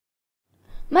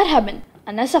Marhaban,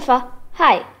 Ana Safaa.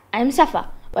 Hi, I am Safaa.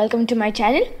 Welcome to my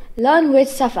channel, Learn with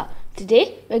Safaa.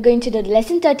 Today, we are going to do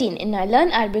lesson 13 in our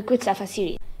Learn Arabic with Safaa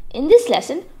series. In this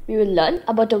lesson, we will learn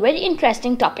about a very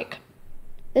interesting topic.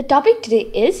 The topic today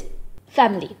is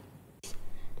family.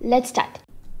 Let's start.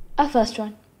 Our first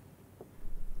one.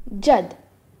 Jad,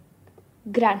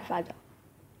 grandfather.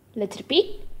 Let's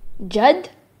repeat.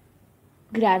 Jad,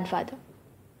 grandfather.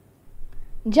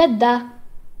 Jadda,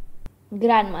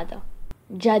 grandmother.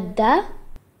 Jadda,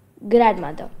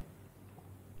 grandmother.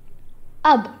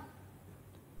 Ab,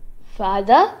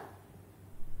 father.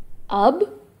 Ab,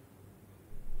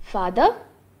 father.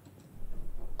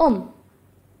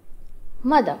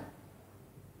 Mother.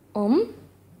 Our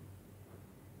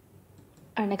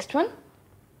next one.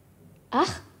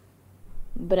 Akh,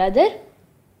 brother.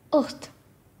 Ukht,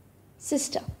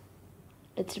 sister.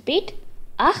 Let's repeat.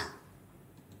 Akh,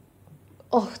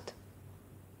 ukht.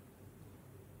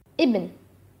 Ibn,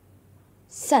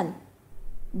 son.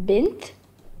 Bint,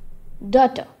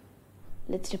 daughter.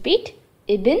 Let's repeat.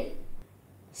 Ibn,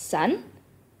 son,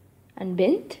 and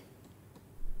bint,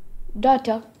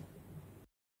 daughter.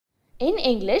 In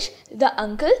English, the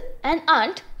uncle and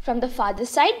aunt from the father's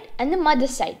side and the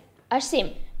mother's side are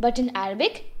same, but in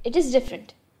Arabic, it is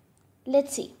different.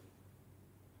 Let's see.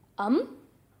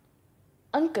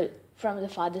 Uncle from the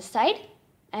father's side,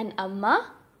 and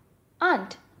amma,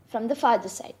 aunt from the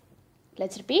father's side.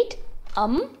 Let's repeat.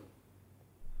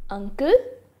 Uncle,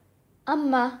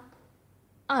 amma,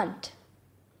 aunt.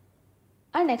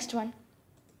 Our next one.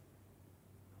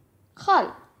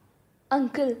 Khal,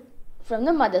 uncle from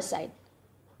the mother's side.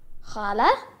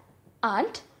 Khala,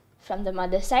 aunt from the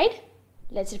mother's side.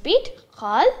 Let's repeat.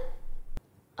 Khal,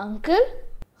 uncle,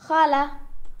 khala,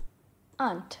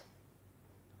 aunt.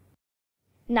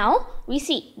 Now we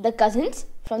see the cousins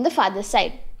from the father's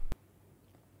side.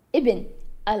 Ibn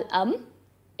al-am,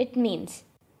 it means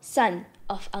son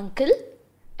of uncle,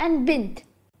 and bint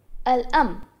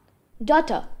al-am,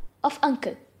 daughter of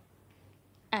uncle.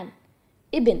 And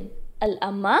Ibn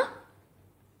al-amma,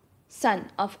 son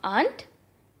of aunt,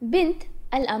 bint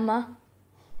al-amma,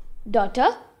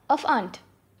 daughter of aunt.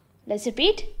 Let's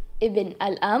repeat. Ibn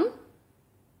al-am,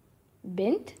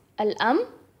 bint al-am,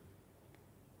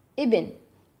 Ibn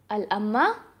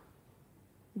al-amma,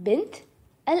 bint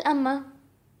al-amma.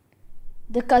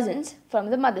 The cousins from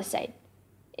the mother's side.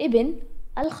 Ibn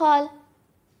al-khal,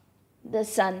 the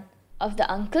son of the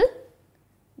uncle,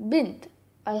 bint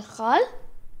al-khal,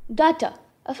 daughter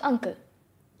of uncle.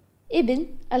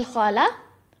 Ibn al-khala,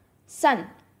 son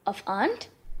of aunt,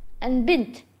 and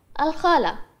bint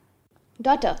al-khala,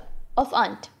 daughter of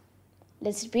aunt.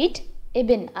 Let's repeat.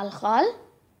 Ibn al-khal,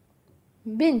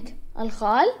 bint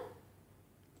al-khal,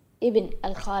 Ibn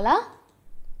al-khala,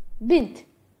 bint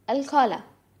al-khala.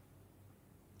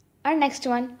 Our next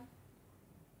one.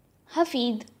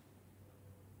 Hafid,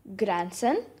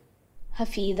 grandson.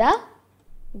 Hafida,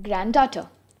 granddaughter.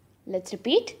 Let's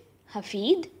repeat.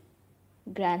 Hafid,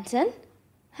 grandson.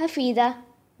 Hafida,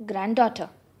 granddaughter.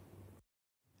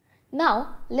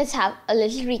 Now let's have a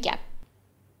little recap.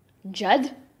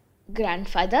 Jad,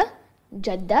 grandfather.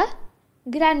 Jadda,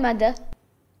 grandmother.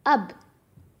 Ab,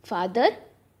 father.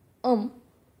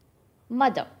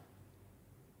 Mother.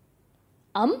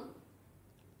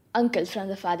 Uncle from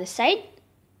the father's side.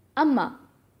 Amma,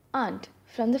 aunt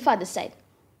from the father's side.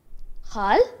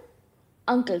 Khal,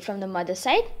 uncle from the mother's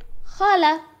side.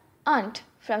 Khala, aunt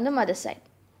from the mother's side.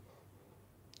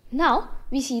 Now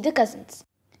we see the cousins.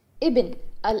 Ibn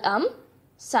al-am,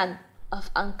 son of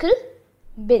uncle.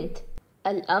 Bint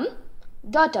al-am,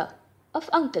 daughter of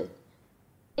uncle.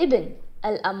 Ibn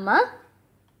al-amma,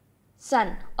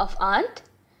 son of aunt.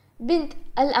 Bint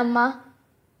al-amma,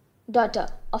 daughter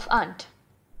of aunt.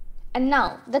 And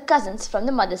now the cousins from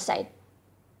the mother's side.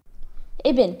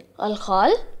 Ibn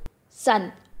al-khal,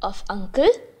 son of uncle.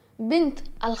 Bint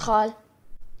al-khal,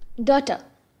 daughter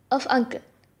of uncle.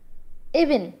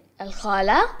 Ibn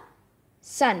al-khala,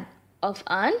 son of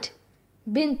aunt.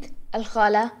 Bint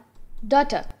al-khala,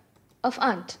 daughter of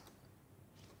aunt.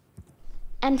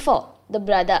 And for the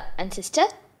brother and sister.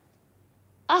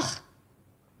 Akh,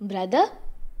 brother.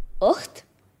 Ukht,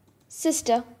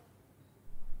 sister.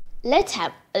 Let's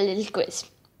have a little quiz.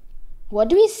 What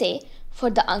do we say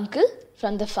for the uncle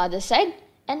from the father's side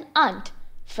and aunt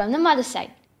from the mother's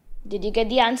side? Did you get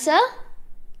the answer?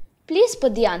 Please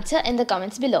put the answer in the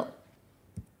comments below.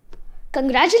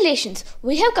 Congratulations,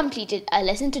 we have completed our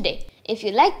lesson today. If you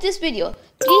liked this video,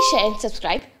 please share and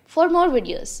subscribe for more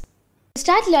videos. To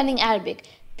start learning Arabic,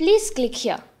 please click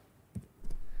here.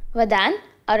 Wadan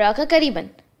araka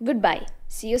kariban. Goodbye.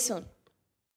 See you soon.